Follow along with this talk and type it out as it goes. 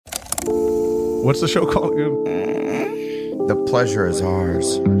What's the show called again? The pleasure is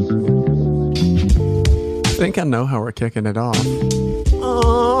ours. I think I know how we're kicking it off.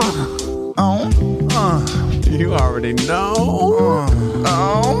 You already know.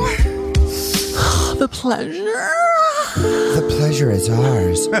 The pleasure. The pleasure is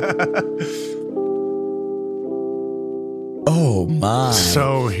ours. Oh my.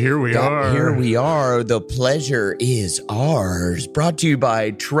 So here we are. Here we are. The pleasure is ours. Brought to you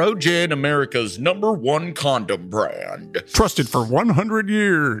by Trojan, America's #1 condom brand. Trusted for 100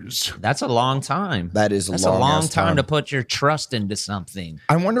 years. That's a long time. That's a long time to put your trust into something.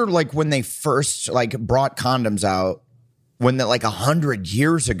 I wonder, like, when they first brought condoms out, when 100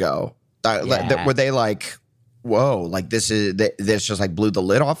 years ago, were they like, whoa, like this just like blew the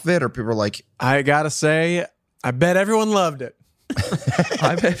lid off of it, or people were like, I gotta say, I bet everyone loved it.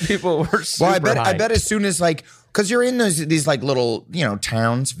 I bet people were super I bet as soon as because you're in these little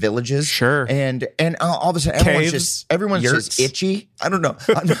towns, villages, sure, and all of a sudden everyone's just itchy. I don't know.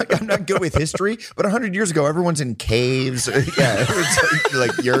 I'm not good with history, but 100 years ago, everyone's in caves. Yeah, it's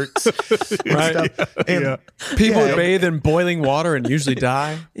like yurts, right? Stuff. And, people would bathe in boiling water and usually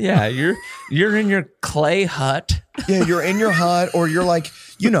die. Yeah, you're in your clay hut. Yeah, you're in your hut, or you're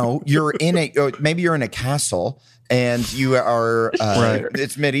you're in maybe you're in a castle. And you are,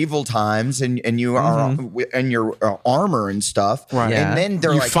 it's medieval times, and you are in your armor and stuff. Right. And then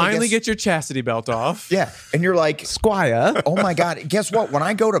they're you finally get your chastity belt off. Yeah. And you're like, Squire. Oh my God. Guess what? When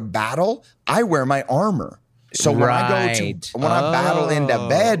I go to battle, I wear my armor. So when I battle in the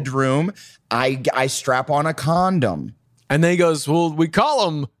bedroom, I strap on a condom. And then he goes, well, we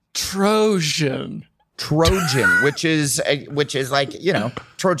call them Trojan, which is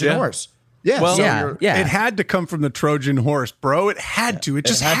Trojan horse. Yeah, well, It had to come from the Trojan horse, bro. It had to. It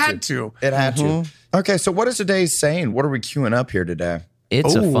just had to. It had to. Okay, so what is today's saying? What are we queuing up here today?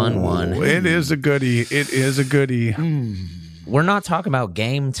 It's a fun one. It is a goodie. We're not talking about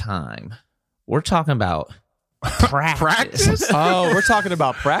game time. We're talking about practice. Oh, we're talking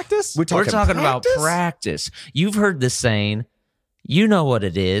about practice? We're talking about practice. You've heard the saying. You know what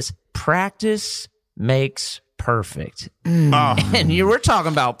it is. Practice makes perfect. And we're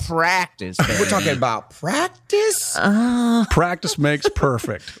talking about practice, baby. We're talking about practice? Practice makes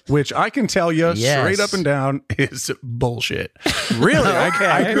perfect, which I can tell you straight up and down is bullshit. Really?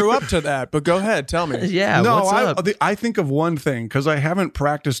 I grew up to that, but go ahead, tell me. Yeah, no, what's up? I think of one thing, because I haven't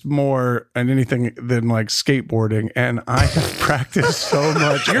practiced more in anything than skateboarding, and I have practiced so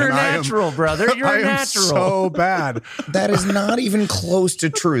much. You're a natural, brother. You're a natural. So bad. That is not even close to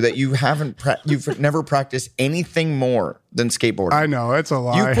true, that you you've never practiced anything more than skateboarding. I know, it's a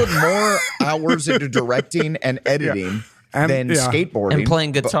lie. You put more hours into directing and editing than skateboarding. And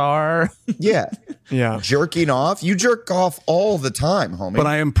playing guitar. Yeah. Jerking off. You jerk off all the time, homie. But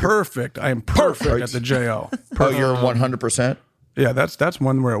I am perfect. I am perfect at the JO. Oh, you're 100%? Yeah, that's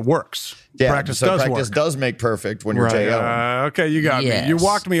one where it works. Yeah, practice does make perfect when you're JO. Okay, you got me. You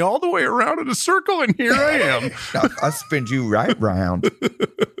walked me all the way around in a circle, and here I am. I spin you right round.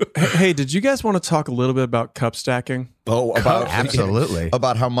 Hey, did you guys want to talk a little bit about cup stacking? Oh, absolutely.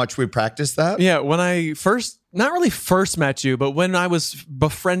 About how much we practice that? Yeah, when I not really first met you, but when I was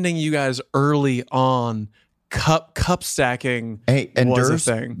befriending you guys early on, cup stacking was a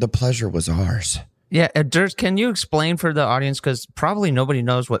thing. The pleasure was ours. Yeah, Durs, can you explain for the audience, because probably nobody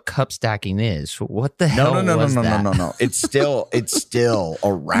knows what cup stacking is. What the hell was that? No. It's still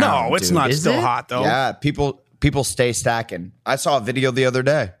around. No, it's not Is still it? hot though. Yeah, people stay stacking. I saw a video the other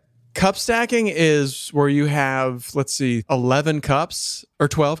day. Cup stacking is where you have, 11 cups or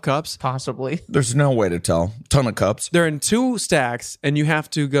 12 cups. Possibly. There's no way to tell. Ton of cups. They're in two stacks, and you have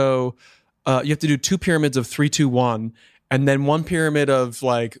to go, you have to do two pyramids of 3, 2, 1, and then one pyramid of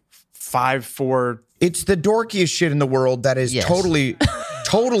 5, 4. It's the dorkiest shit in the world that is totally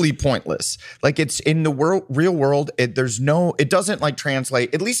pointless. It's in the real world. It doesn't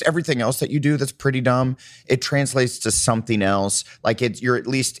translate. At least everything else that you do that's pretty dumb, it translates to something else.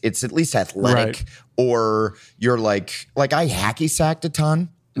 It's at least athletic, right. Or you're I hacky sacked a ton.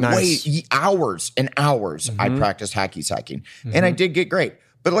 Nice. Hours and hours. I practiced hacky sacking, and I did get great.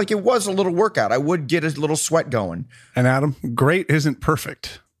 But it was a little workout. I would get a little sweat going. And Adam, great isn't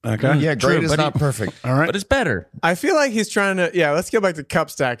perfect. Okay. Yeah, great is not perfect. All right. But it's better. I feel like he's trying to, let's get back to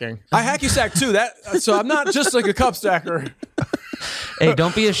cup stacking. I hacky sack too. So I'm not just a cup stacker. Hey,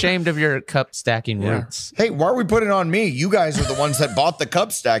 don't be ashamed of your cup stacking roots. Hey, why are we putting it on me? You guys are the ones that bought the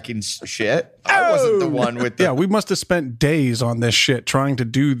cup stacking shit. I wasn't the one with the... Yeah, we must have spent days on this shit trying to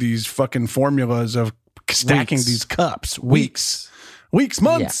do these fucking formulas of stacking these cups. Weeks. Weeks,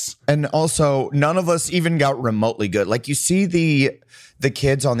 months. Yeah. And also, none of us even got remotely good. Like, you see the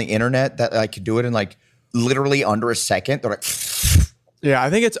kids on the internet that like could do it in like literally under a second. They're like, yeah,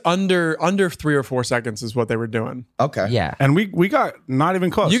 I think it's under 3 or 4 seconds is what they were doing. okay. Yeah. And we got not even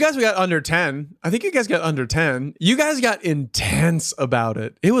close. You guys got under 10. I think you guys got under 10. You guys got intense about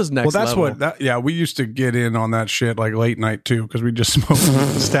it. It was next level. We used to get in on that shit like late night too, because we just smoked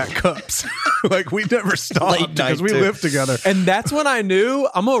stack cups. Like we never stopped because we lived together. And that's when I knew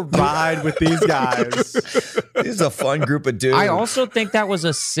I'm going to ride with these guys. This is a fun group of dudes. I also think that was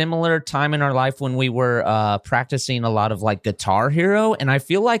a similar time in our life when we were practicing a lot of like Guitar Hero. And I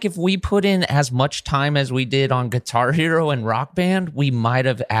feel like if we put in as much time as we did on Guitar Hero and Rock Band, we might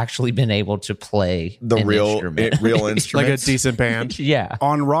have actually been able to play the real instruments. Like a decent band. Yeah.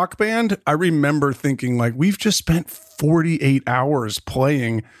 On Rock Band, I remember thinking like, we've just spent 48 hours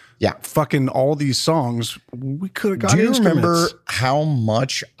playing fucking all these songs. We could have got Do you instruments. remember how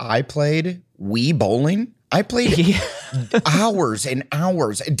much I played Wii bowling? I played hours and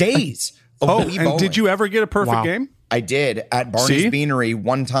hours, days of Wii bowling. And did you ever get a perfect game? I did at Barney's Beanery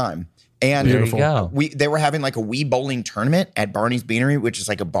one time. And there you go. They were having like a Wii bowling tournament at Barney's Beanery, which is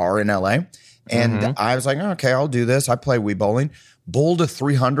like a bar in LA. And I was like, okay, I'll do this. I play Wii bowling. Bowled a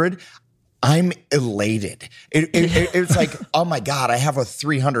 300. I'm elated. It's like, oh my God, I have a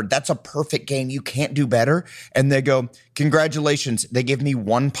 300. That's a perfect game. You can't do better. And they go, congratulations. They give me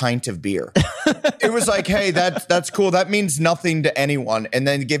 1 pint of beer. It was like, hey, that's cool. That means nothing to anyone. And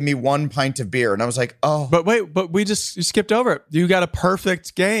then give me 1 pint of beer. And I was like, oh. But wait, you skipped over it. You got a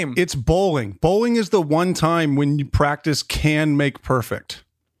perfect game. It's bowling. Bowling is the one time when you practice can make perfect.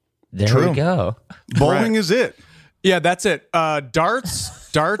 There we go. Bowling is it. Yeah, that's it. Darts.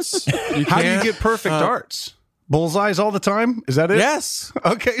 How do you get perfect darts? Bullseyes all the time? Is that it? Yes.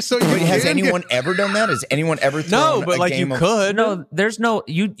 Okay, so Has anyone ever done that? Has anyone ever thrown No, but like you could. No, there's no,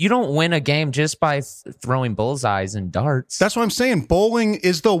 you don't win a game just by throwing bullseyes and darts. That's what I'm saying. Bowling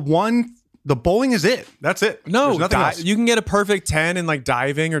is the one. The bowling is it. That's it. No, There's nothing else. you can get a perfect 10 in like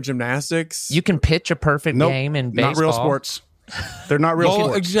diving or gymnastics. You can pitch a perfect game in baseball. Not real sports. They're not real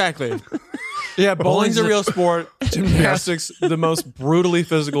sports. Exactly. Yeah, bowling's a real sport. Gymnastics, the most brutally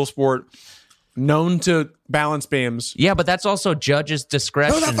physical sport known to balance beams. Yeah, but that's also judges'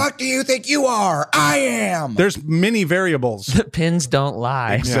 discretion. Who the fuck do you think you are? I am. There's many variables. The pins don't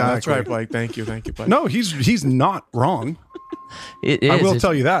lie. Exactly. Yeah, that's right, Blake. Thank you, Blake. No, he's not wrong. It is. I will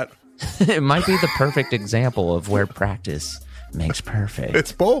tell you that. It might be the perfect example of where practice makes perfect.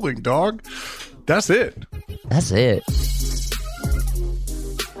 It's bowling, dog. That's it. That's it.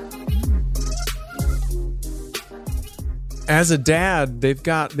 As a dad,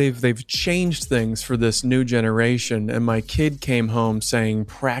 they've changed things for this new generation, and my kid came home saying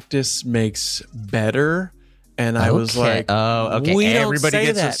practice makes better, and I was like, "Oh, okay." We Everybody don't say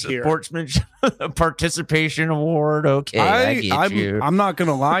gets that a here. sportsmanship participation award. Okay, I get you. I'm not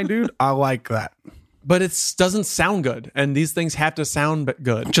gonna lie, dude. I like that. But it doesn't sound good, and these things have to sound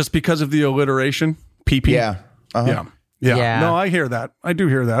good. Just because of the alliteration, PP. Yeah. Uh-huh. Yeah. No, I hear that. I do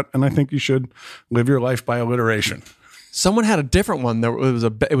hear that, and I think you should live your life by alliteration. Someone had a different one that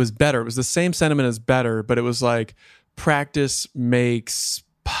it was better. It was the same sentiment as better, but it was like practice makes.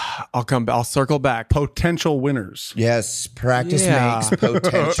 I'll circle back. Potential winners. Yes, practice makes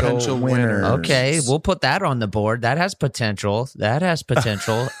potential winners. Okay, we'll put that on the board. That has potential.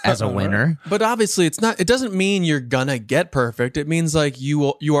 As a winner. But obviously, it's not. It doesn't mean you're gonna get perfect. It means like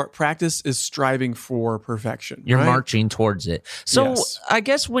you are. Practice is striving for perfection. You're right? marching towards it. So Yes. I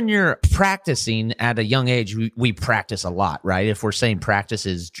guess when you're practicing at a young age, we practice a lot, right? If we're saying practice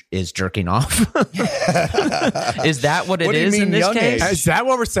is jerking off, is that what What do you is mean in this young case? age? Is that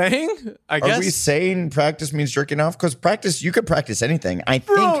what we're saying? I guess. Are we saying practice means jerking off? Because practice, you could practice anything. I think.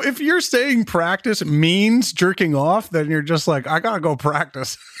 Bro, if you're saying practice means jerking off, then you're just like, I gotta go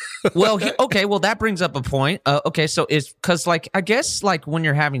practice. Well, okay. Well, that brings up a point. Okay, so is because like I guess like when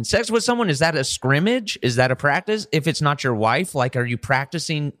you're having sex with someone, is that a scrimmage? Is that a practice? If it's not your wife, like are you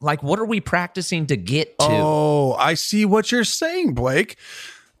practicing? Like what are we practicing to get to? Oh, I see what you're saying, Blake.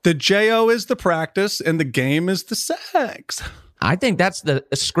 The JO is the practice and the game is the sex. I think that's the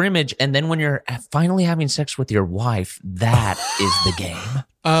scrimmage, and then when you're finally having sex with your wife, that is the game.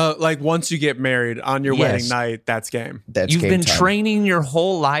 Like once you get married on your wedding night, that's game. That's You've game been time. training your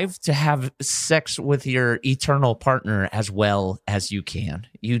whole life to have sex with your eternal partner as well as you can.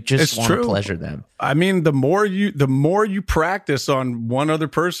 You just want to pleasure them. I mean, the more you practice on one other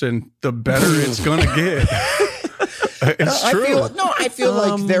person, the better it's gonna get. It's true. I feel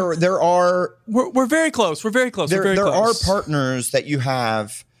like there are We're very close. We're very close. there We're very are close. partners that you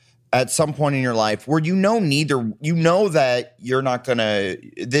have at some point in your life where you know that you're not gonna,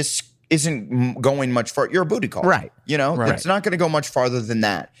 this isn't going much far. You're a booty call. Right. You know, it's not going to go much farther than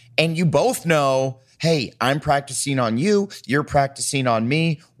that. And you both know, hey, I'm practicing on you. You're practicing on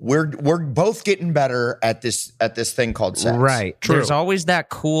me. We're both getting better at this thing called sex. Right. True. There's always that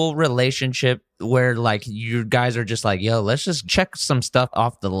cool relationship where like you guys are just like, yo, let's just check some stuff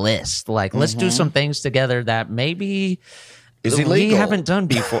off the list. Like, let's do some things together that maybe is illegal. We haven't done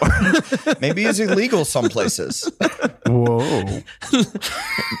before. Maybe it's illegal some places. Whoa.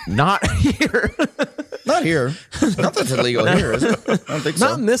 Not here. Not here. Nothing's illegal here, is it? I don't think so.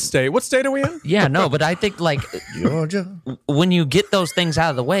 Not in this state. What state are we in? Yeah, no, but I think like Georgia. When you get those things out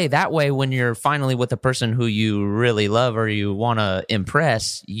of the way, that way when you're finally with a person who you really love or you want to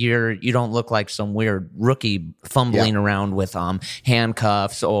impress, you don't look like some weird rookie fumbling around with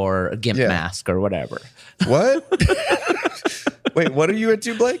handcuffs or a gimp mask or whatever. What? Wait, what are you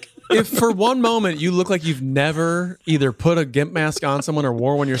into, Blake? If for one moment you look like you've never either put a gimp mask on someone or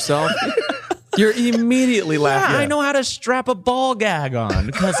wore one yourself, you're immediately laughing. I know how to strap a ball gag on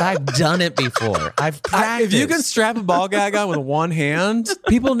because I've done it before. I've practiced. If you can strap a ball gag on with one hand,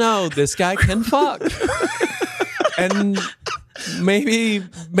 people know this guy can fuck. And maybe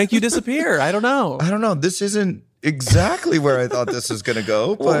make you disappear. I don't know. This isn't exactly where I thought this was going to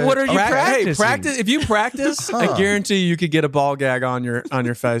go. But what are you practicing? Hey, practice. If you practice, I guarantee you could get a ball gag on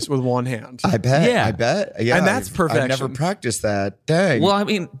your face with one hand. I bet. Yeah. I bet. Yeah, And that's perfection. I've never practiced that. Dang. Well, I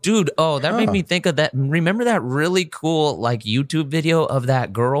mean, dude, that made me think of that. Remember that really cool like YouTube video of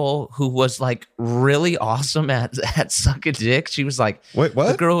that girl who was like really awesome at sucking dick? She was like, wait, what?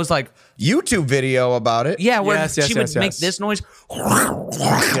 The girl was like, YouTube video about it. yeah, where Yes, she would make this noise.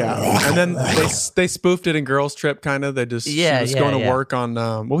 Yeah, and then they spoofed it in Girls Trip, kind of. They just she was going to work on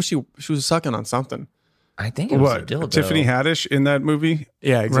what was she? She was sucking on something. I think it was a What? dildo. Tiffany Haddish in that movie?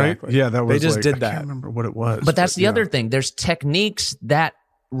 Yeah, exactly. Right? Yeah, that was they just like, did I that. can't remember what it was. But that's the other thing. There's techniques that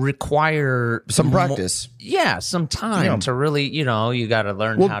require Some practice. some time to really, you got to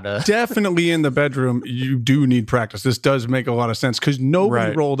learn how to. Definitely in the bedroom, you do need practice. This does make a lot of sense because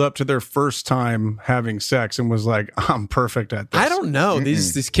nobody rolled up to their first time having sex and was like, I'm perfect at this. I don't know.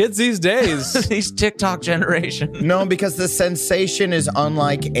 These kids these days. These TikTok generation. No, because the sensation is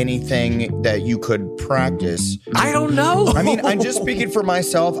unlike anything that you could practice. I don't know. I mean, I'm just speaking for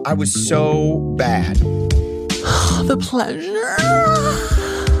myself. I was so bad. The pleasure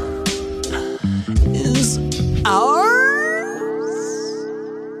is ours.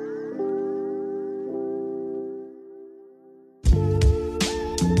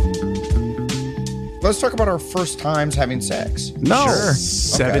 Let's talk about our first times having sex. No. Sure.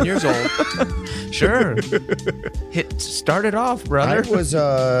 7 years old. Sure. Start it off, brother.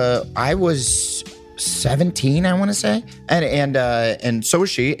 I was 17, I want to say, and so was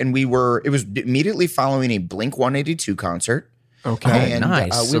she, and it was immediately following a Blink-182 concert. Okay. And, nice.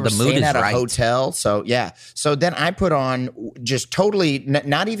 we So were the mood staying is at a right. hotel. So yeah. So then I put on, just totally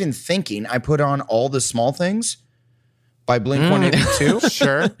not even thinking, I put on All the Small Things by Blink-182.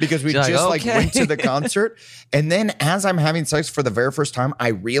 Sure. Because we You're just like, okay. went to the concert. And then as I'm having sex for the very first time, I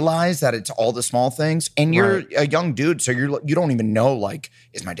realize that it's all the small things. And you're a young dude, so you don't even know, like,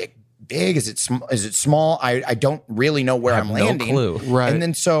 is my dick big? Is it small? I don't really know where I'm landing. clue. Right. And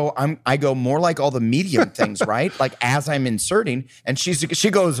then so I go more like all the medium things, right? Like as I'm inserting, and she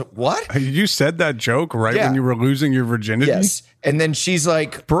goes, "What?" You said that joke right Yeah. when you were losing your virginity? Yes. And then she's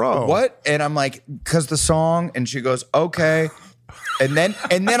like, Bro. what? And I'm like, because the song. And she goes, okay. And then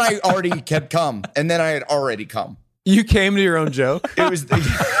I already had come. And then I had already come. You came to your own joke. It was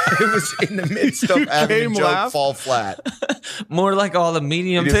in the midst of having a came joke laugh? fall flat. More like all the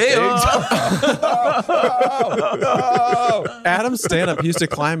medium Things. things. Adam's stand-up used to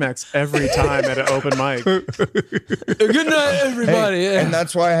climax every time at an open mic. Good night, everybody. Hey, and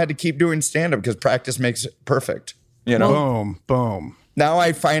that's why I had to keep doing stand-up, because practice makes it perfect. You know? Boom, boom. Now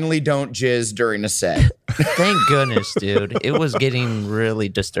I finally don't jizz during a set. Thank goodness, dude. It was getting really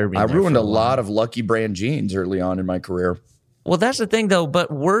disturbing. I there ruined for a while. lot of Lucky Brand jeans early on in my career. Well, that's the thing, though.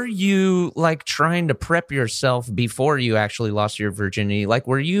 But were you like trying to prep yourself before you actually lost your virginity? Like,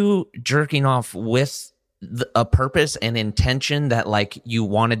 were you jerking off with a purpose and intention that like you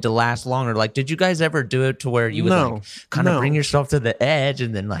wanted to last longer? Like, did you guys ever do it to where you would like kind of bring yourself to the edge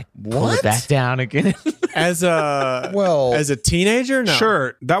and then like pull it back down again? As a teenager, no.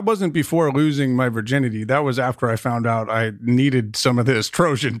 Sure. That wasn't before losing my virginity. That was after I found out I needed some of this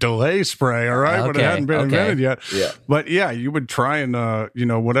Trojan delay spray, all right? When it hadn't been invented yet. Yeah. But yeah, you would try and,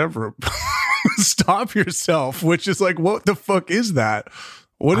 whatever, stop yourself, which is like, what the fuck is that?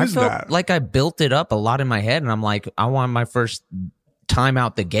 What is I felt that? like I built it up a lot in my head, and I'm like, I want my first time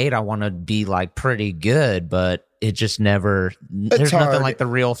out the gate, I want to be like pretty good, but it just never, there's nothing like the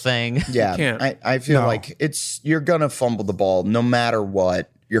real thing. Yeah. I feel like you're going to fumble the ball no matter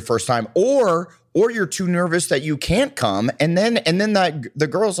what your first time, or you're too nervous that you can't come. And then the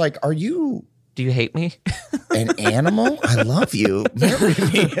girl's like, do you hate me? An animal? I love you. Marry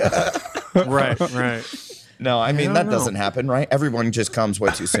me. Right. No, I mean, that doesn't happen, right? Everyone just comes way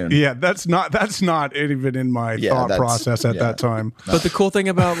too soon. Yeah, that's not even in my thought process at that time. But the cool thing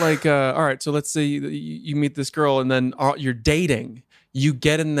about like, all right, so let's say you meet this girl and then you're dating. You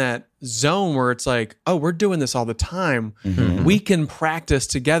get in that zone where it's like, oh, we're doing this all the time. Mm-hmm. We can practice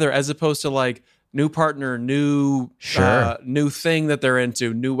together, as opposed to like new partner, new thing that they're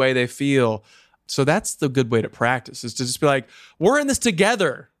into, new way they feel. So that's the good way to practice, is to just be like, we're in this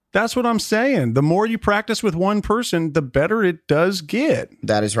together. That's what I'm saying. The more you practice with one person, the better it does get.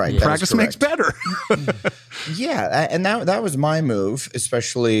 That is right. Practice makes better. Yeah, and that was my move,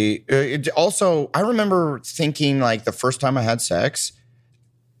 especially. Also, I remember thinking like the first time I had sex,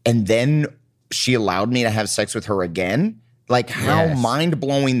 and then she allowed me to have sex with her again. Like how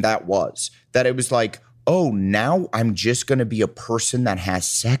mind-blowing that was. That it was like, oh, now I'm just going to be a person that has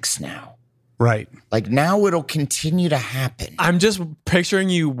sex now. Right. Like now it'll continue to happen. I'm just picturing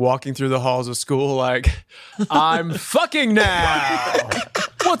you walking through the halls of school like, I'm fucking now.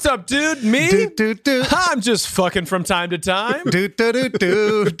 What's up, dude? Me? I'm just fucking from time to time.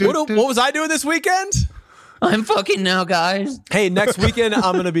 What was I doing this weekend? I'm fucking now, guys. Hey, next weekend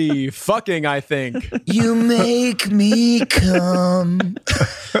I'm going to be fucking, I think. You make me come.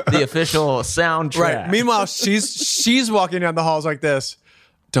 The official soundtrack. Right. Meanwhile, she's walking down the halls like this.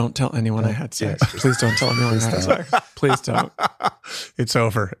 Don't tell anyone I had sex. Please don't tell anyone I had sex. Please don't. It's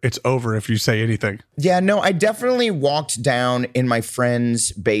over. It's over if you say anything. Yeah, no, I definitely walked down in my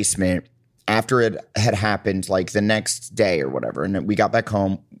friend's basement after it had happened, like the next day or whatever. And we got back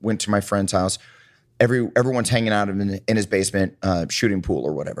home, went to my friend's house. Everyone's hanging out in his basement, shooting pool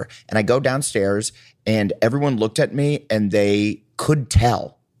or whatever. And I go downstairs and everyone looked at me and they could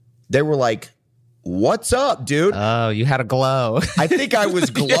tell. They were like, what's up, dude? Oh, you had a glow. I think I was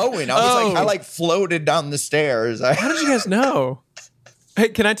glowing. I was floated down the stairs. How did you guys know? Hey,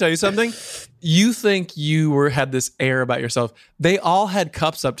 can I tell you something? You think you had this air about yourself. They all had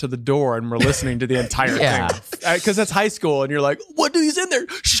cups up to the door and were listening to the entire thing. Because that's high school and you're like, what is in there?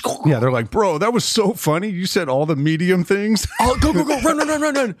 Yeah, they're like, bro, that was so funny. You said all the medium things. Oh, go,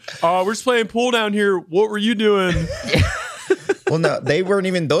 run. We're just playing pool down here. What were you doing? Well, no,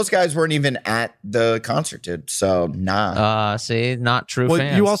 those guys weren't even at the concert, dude. So, nah. See, not true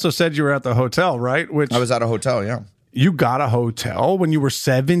fans. You also said you were at the hotel, right? I was at a hotel, yeah. You got a hotel when you were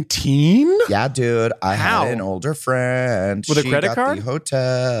 17? Yeah, dude. I had an older friend. With a credit card? The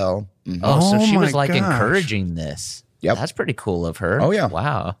hotel. Mm-hmm. Oh, so she was encouraging this. Yep. That's pretty cool of her. Oh, yeah.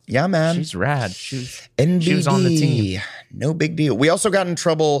 Wow. Yeah, man. She's rad. She was on the team. No big deal. We also got in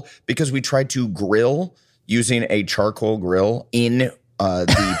trouble because we tried to grill using a charcoal grill in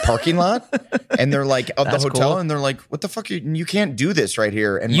the parking lot, and they're like of the hotel, cool. And they're like, "What the fuck? You can't do this right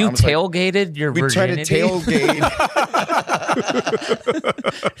here." And you tailgated your virginity? We tried to tailgate.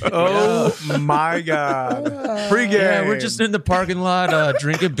 Oh my god! Pre-game. Yeah, we're just in the parking lot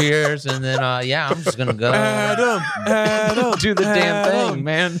drinking beers, and then I'm just gonna go. Adam, do the damn thing,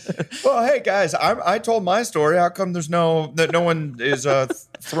 man. Well, hey guys, I told my story. How come there's no one is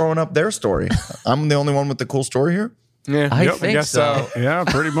throwing up their story? I'm the only one with the cool story here. Yeah, I think so. Yeah,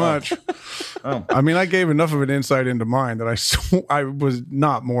 pretty much. I mean, I gave enough of an insight into mine that I was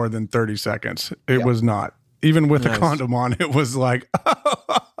not more than 30 seconds. It was not. Even with the condom on, it was like,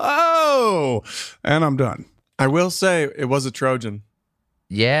 oh, and I'm done. I will say it was a Trojan.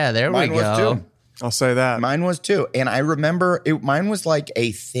 Yeah, there we go. Was too. I'll say that. Mine was too. And I remember mine was like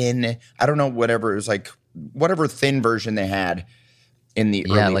a thin, I don't know, whatever. It was like whatever thin version they had in the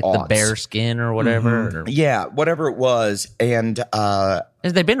early like aughts. The bear skin or whatever. Mm-hmm. Yeah, whatever it was. And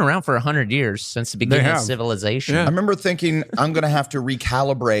they've been around for 100 years since the beginning of civilization. Yeah. I remember thinking I'm going to have to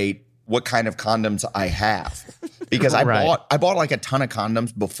recalibrate what kind of condoms I have because I bought like a ton of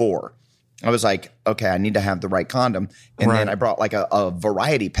condoms before. I was like, okay, I need to have the right condom. And then I brought like a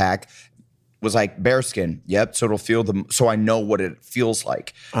variety pack. Was like bearskin. Yep. So it'll feel so I know what it feels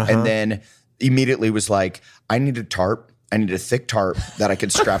like. And then immediately was like, I need a tarp. I need a thick tarp that I can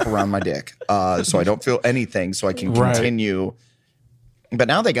strap around my dick so I don't feel anything so I can continue But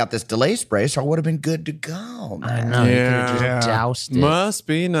now they got this delay spray, so I would have been good to go, man. I know. You could have just doused it. Must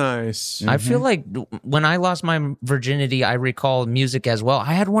be nice. I feel like when I lost my virginity, I recall music as well.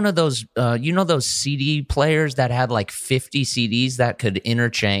 I had one of those, those CD players that had like 50 CDs that could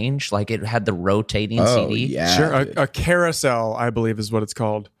interchange. Like it had the rotating CD. Yeah, sure. A carousel, I believe, is what it's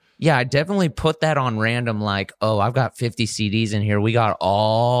called. Yeah, I definitely put that on random. Like, oh, I've got 50 CDs in here. We got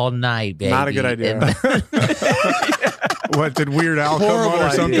all night, baby. Not a good idea. What, did Weird Al come on or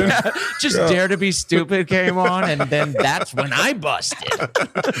something? Just Dare to Be Stupid came on, and then that's when I busted.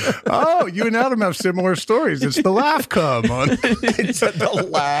 Oh, you and Adam have similar stories. It's the laugh come on. It's the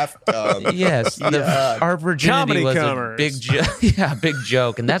laugh. Yes, our virginity Comedy was comers. a big joke. Yeah, big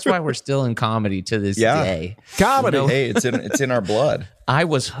joke, and that's why we're still in comedy to this day. Comedy. Hey, it's in our blood. I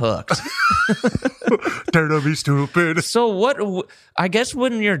was hooked. Dare to Be Stupid. So what? I guess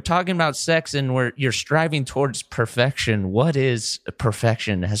when you're talking about sex and where you're striving towards perfection, what is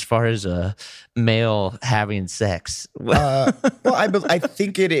perfection as far as a male having sex? Well, I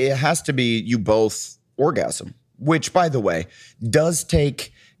think it has to be you both orgasm, which, by the way, does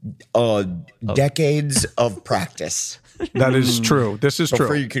take decades of practice. That is true. This is before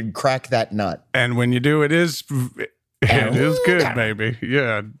true. you can crack that nut. And when you do, it is good, baby.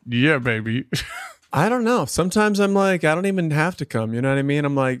 Yeah, baby. I don't know. Sometimes I'm like, I don't even have to come. You know what I mean?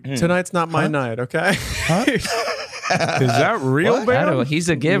 I'm like, tonight's not my night, okay? Is that real, I don't know. man? He's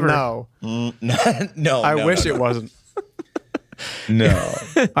a giver. No. No, I wish it wasn't. No.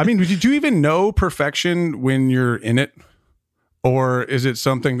 I mean, did you even know perfection when you're in it? Or is it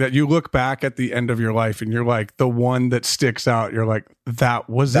something that you look back at the end of your life and you're like, the one that sticks out, you're like, that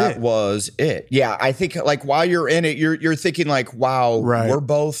was it. Yeah, I think like while you're in it, you're thinking like, wow, Right. we're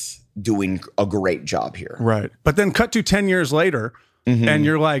both doing a great job here. Right. But then cut to 10 years later, and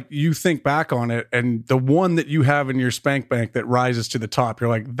you're like, you think back on it, and the one that you have in your spank bank that rises to the top, you're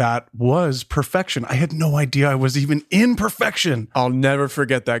like, that was perfection. I had no idea I was even in perfection. I'll never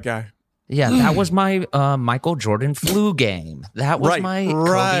forget that guy. Yeah, that was my Michael Jordan flu game. That was my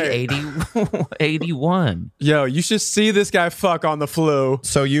Kobe 81. Yo, you should see this guy fuck on the flu.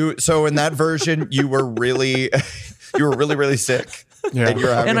 So in that version, you were really really sick. Yeah.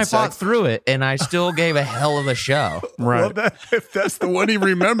 And I fought through it, and I still gave a hell of a show. Right. Well, if that's the one he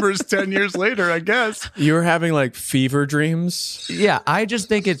remembers 10 years later, I guess. You were having like fever dreams. Yeah, I just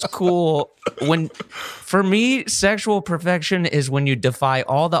think it's cool for me, sexual perfection is when you defy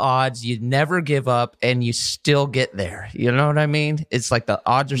all the odds, you never give up, and you still get there. You know what I mean? It's like the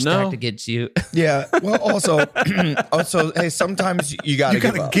odds are stacked against you. Yeah. Well, also, hey, sometimes you gotta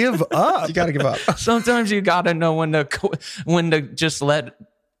give up. You gotta give up. Sometimes you gotta know when to just let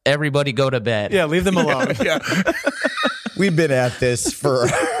everybody go to bed. Yeah, leave them alone. Yeah. We've been at this for.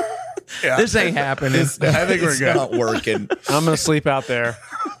 This ain't happening. I think we're good. Not working. I'm gonna sleep out there.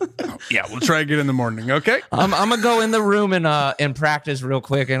 Yeah, we'll try again in the morning, okay? I'm gonna go in the room and practice real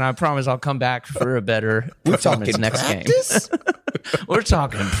quick, and I promise I'll come back for a better performance next practice? game. We're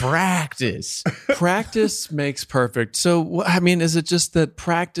talking practice. Practice makes perfect. So, I mean, is it just that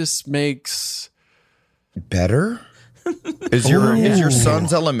practice makes Better? Is your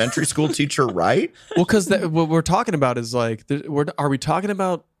son's elementary school teacher right? well? Because what we're talking about is like, are we talking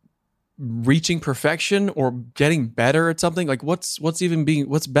about reaching perfection or getting better at something? Like, what's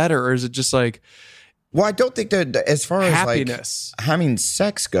better, or is it just like? Well, I don't think that as far as happiness, like having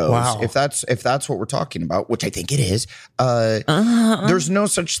sex goes, Wow. if that's what we're talking about, which I think it is, there's no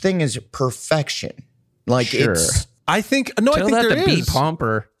such thing as perfection. Like Sure. it's I think there the is. beat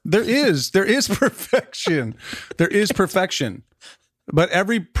pumper. There is perfection. There is perfection. But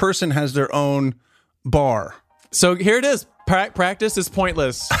every person has their own bar. so here it is. Practice is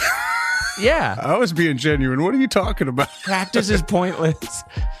pointless. Yeah, I was being genuine. What are you talking about? practice is pointless.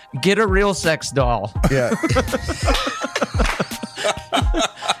 Get a real sex doll. yeah.